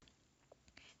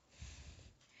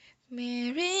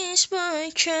Mary's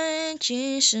boy child,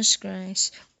 Jesus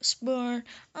Christ, was born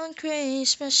on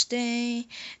Christmas Day,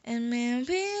 and Mary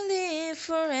live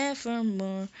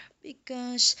forevermore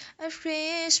because of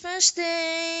Christmas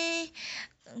Day.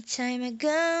 Long time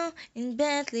ago in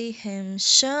Bethlehem,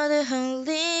 so the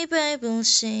Holy Bible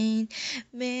said,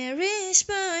 Mary's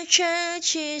boy child,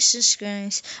 Jesus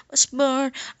Christ, was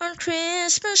born on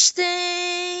Christmas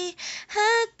Day.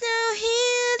 Hark now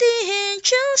hear the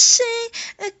angels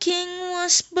sing, a King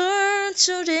was born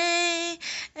today,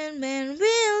 and man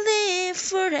will live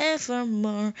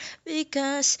forevermore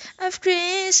because of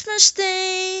Christmas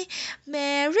Day.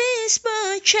 Mary's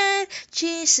boy child,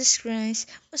 Jesus Christ,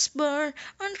 was born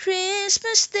on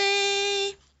Christmas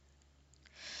Day.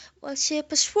 While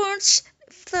shepherds watch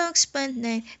the flocks by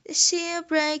night, they see a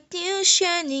bright new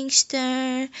shining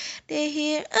star. They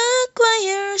hear a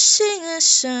choir sing a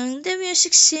song, the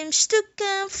music seems to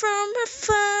come from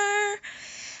afar.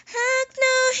 Hark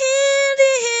now hear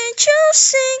the angels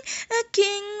sing, a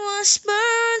King was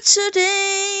born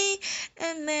today,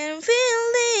 and man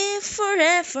will live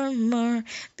forevermore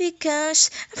because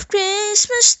of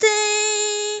Christmas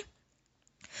Day.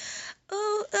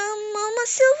 Oh, a moment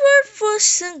silver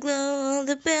was and glow, all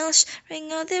the bells rang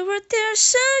out, there were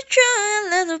tears of joy, and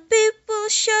little people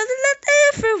shouted, let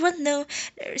everyone know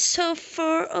there is hope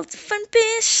for all to find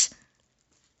peace.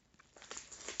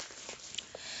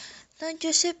 Now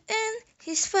Joseph and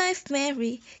his wife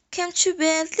Mary came to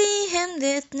Bethlehem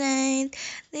that night.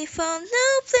 They found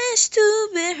no place to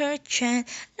bear her child,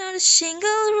 not a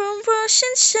single room was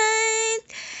inside.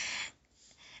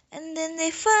 And then they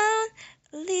found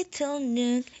a little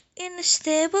nook in a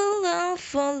stable all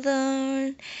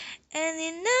forlorn, and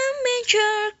in a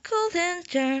manger cold and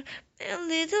dark, a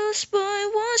little boy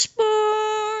was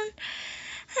born.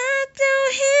 Hark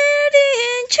now hear the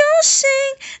angels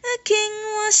sing, a King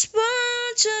was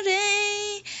born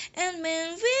today, and man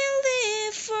will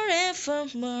live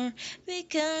forevermore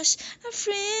because of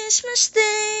Christmas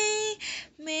Day.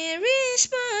 Mary's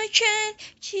boy child,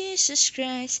 Jesus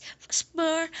Christ, was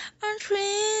born on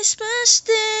Christmas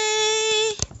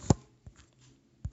Day.